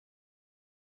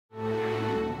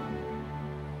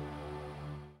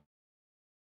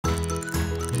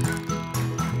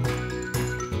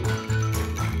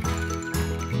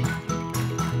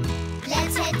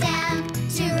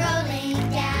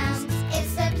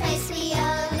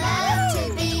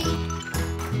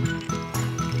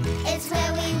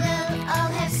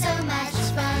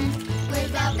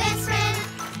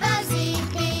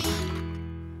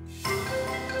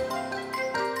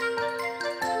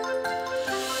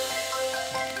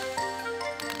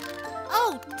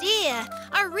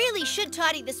really should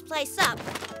tidy this place up.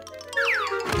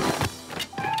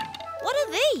 What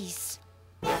are these?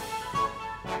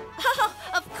 Oh,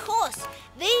 of course.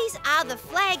 These are the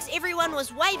flags everyone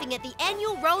was waving at the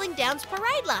annual Rolling Downs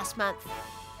parade last month.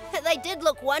 They did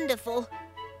look wonderful.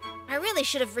 I really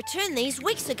should have returned these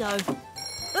weeks ago.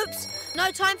 Oops,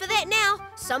 no time for that now.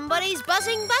 Somebody's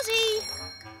buzzing Buzzy.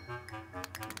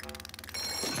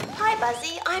 Hi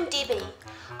Buzzy, I'm Debbie.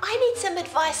 I need some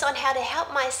advice on how to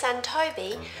help my son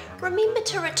Toby remember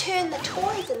to return the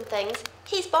toys and things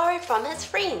he's borrowed from his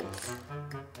friends.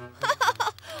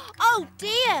 Oh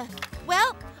dear.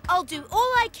 Well, I'll do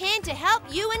all I can to help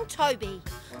you and Toby.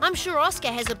 I'm sure Oscar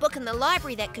has a book in the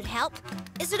library that could help.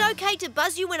 Is it okay to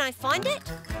buzz you when I find it?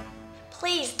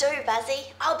 Please do,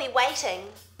 Buzzy. I'll be waiting.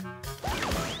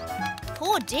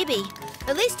 Poor Debbie.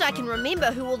 At least I can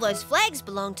remember who all those flags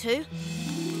belong to.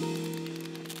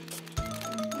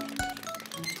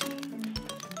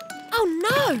 Oh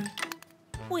no!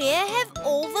 Where have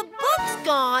all the books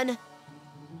gone?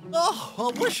 Oh,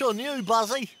 I wish I knew,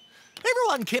 Buzzy.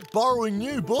 Everyone kept borrowing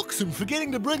new books and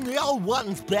forgetting to bring the old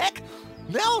ones back.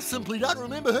 Now I simply don't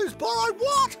remember who's borrowed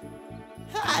what.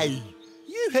 Hey,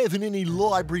 you haven't any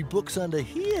library books under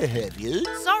here, have you?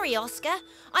 Sorry, Oscar.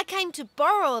 I came to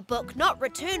borrow a book, not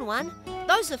return one.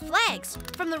 Those are flags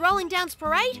from the Rolling Downs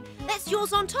parade. That's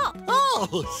yours on top.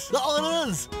 Oh, so it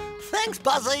is. Thanks,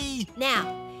 Buzzy.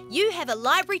 Now, you have a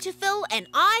library to fill and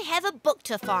I have a book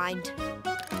to find.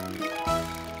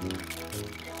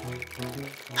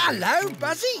 Hello,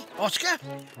 Buzzy. Oscar,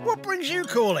 what brings you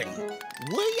calling?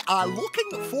 We are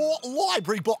looking for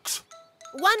library books.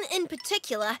 One in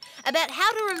particular about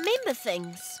how to remember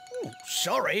things. Oh,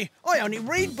 sorry, I only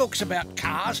read books about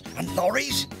cars and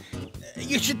lorries.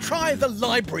 You should try the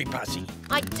library, Buzzy.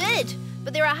 I did,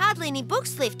 but there are hardly any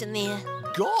books left in there.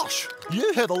 Gosh,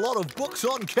 you have a lot of books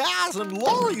on cars and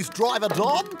lorries, Driver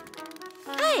Dom.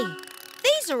 Hey,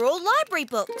 these are all library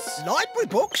books. Library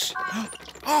books?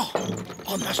 Oh,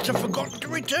 I must have forgotten to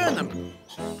return them.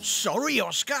 Sorry,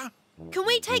 Oscar. Can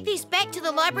we take these back to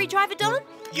the library, Driver Don?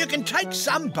 You can take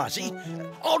some, Buzzy.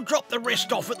 I'll drop the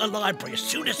rest off at the library as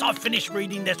soon as I finish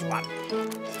reading this one.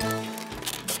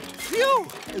 Phew!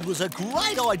 It was a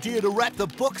great idea to wrap the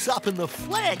books up in the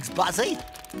flags, Buzzy.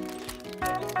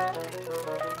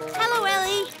 Hello,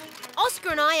 Ellie.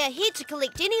 Oscar and I are here to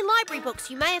collect any library books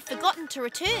you may have forgotten to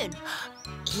return.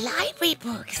 Library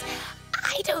books?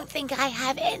 I don't think I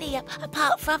have any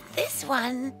apart from this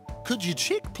one. Could you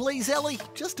check, please, Ellie,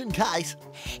 just in case?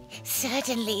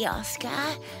 Certainly,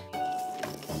 Oscar.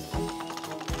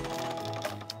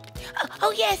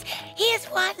 Oh, yes, here's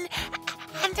one.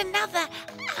 And another.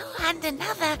 Oh, and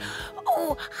another.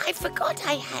 Oh, I forgot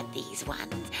I had these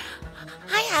ones.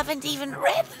 I haven't even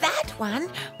read that one.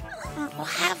 Or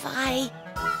have I?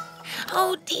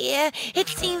 Oh, dear. It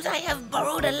seems I have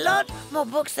borrowed a lot more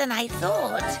books than I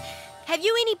thought. Have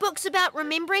you any books about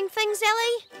remembering things,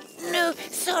 Ellie? No,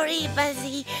 sorry,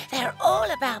 Buzzy. They're all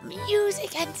about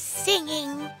music and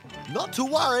singing. Not to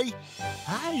worry.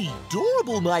 Hey,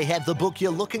 Dorable may have the book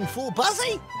you're looking for,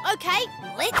 Buzzy. OK,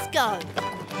 let's go.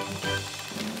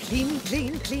 Clean,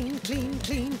 clean, clean, clean,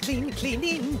 clean, clean,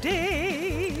 cleaning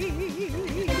day.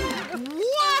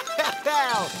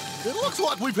 Wow! It looks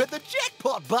like we've hit the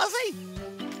jackpot, Buzzy.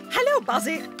 Hello,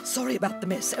 Buzzy. Sorry about the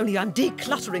mess, only I'm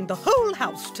decluttering the whole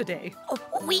house today. Oh,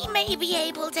 we may be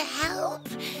able to help.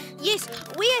 Yes,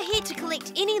 we are here to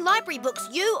collect any library books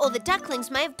you or the ducklings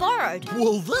may have borrowed.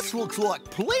 Well, this looks like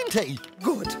plenty.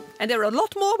 Good. And there are a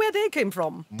lot more where they came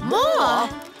from. More?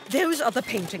 Those are the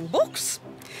painting books,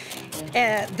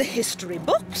 the history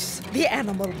books, the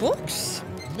animal books.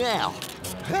 Now,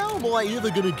 how am I ever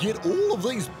going to get all of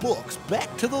these books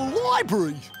back to the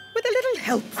library? With a little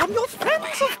help from your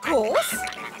friends, of course.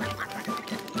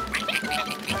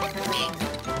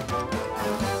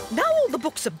 Now all the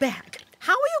books are back.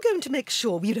 How are you going to make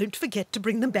sure we don't forget to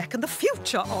bring them back in the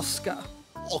future, Oscar?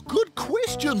 Oh, good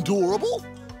question, Dorable.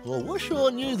 I wish I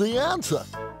knew the answer.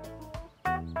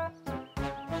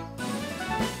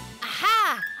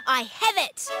 Aha! I have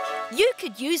it! You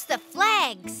could use the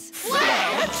flags.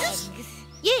 Flags?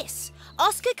 Yes.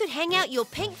 Oscar could hang out your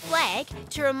pink flag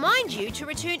to remind you to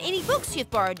return any books you've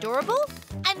borrowed, Dorable.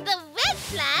 And the red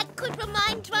flag could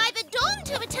remind Driver Dawn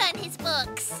to return his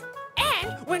books.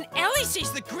 And when Ellie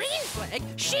sees the green flag,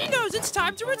 she knows it's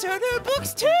time to return her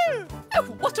books too. Oh,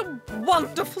 what a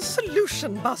wonderful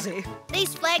solution, Buzzy.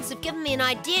 These flags have given me an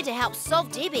idea to help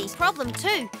solve Debbie's problem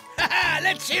too.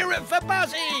 Let's hear it for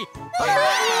Buzzy!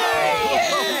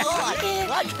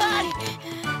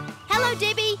 Hello,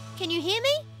 Debbie. Can you hear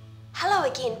me? Hello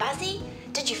again, Buzzy.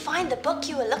 Did you find the book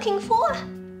you were looking for?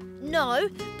 No,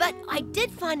 but I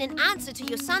did find an answer to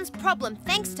your son's problem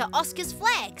thanks to Oscar's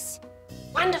flags.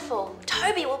 Wonderful.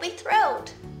 Toby will be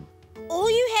thrilled. All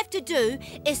you have to do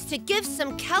is to give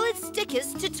some coloured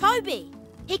stickers to Toby.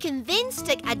 He can then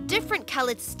stick a different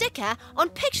coloured sticker on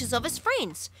pictures of his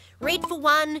friends. Red for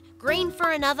one, green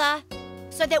for another.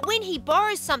 So that when he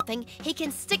borrows something, he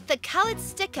can stick the coloured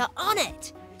sticker on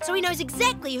it. So he knows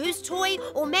exactly whose toy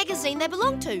or magazine they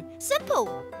belong to.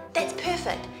 Simple. That's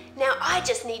perfect. Now I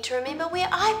just need to remember where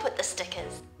I put the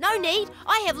stickers. No need.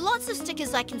 I have lots of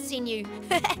stickers I can send you.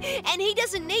 And he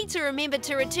doesn't need to remember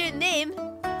to return them.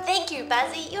 Thank you,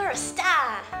 Buzzy. You're a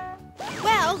star.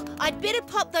 Well, I'd better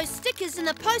pop those stickers in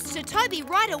the post to Toby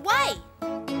right away.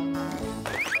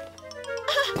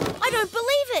 I don't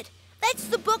believe it. That's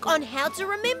the book on how to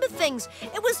remember things.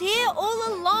 It was here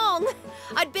all along.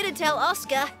 I'd better tell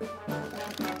Oscar.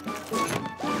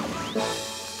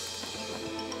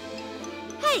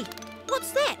 Hey,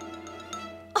 what's that?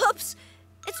 Oops,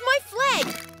 it's my flag.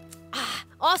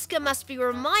 Oscar must be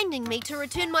reminding me to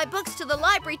return my books to the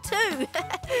library too.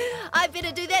 I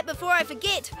better do that before I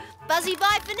forget. Buzzy,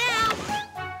 bye for now.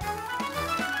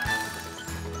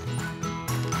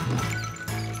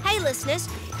 Hey listeners,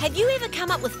 have you ever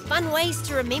come up with fun ways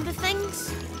to remember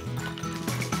things?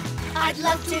 I'd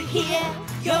love to hear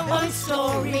your own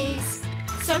stories.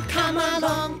 So come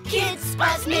along, kids,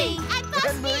 buzz me. And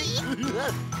buzz me.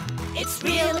 It's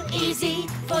real easy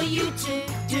for you to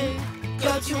do.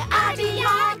 Go to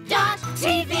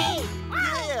rdr.tv.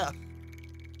 Yeah.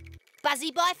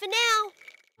 Buzzy, bye for now.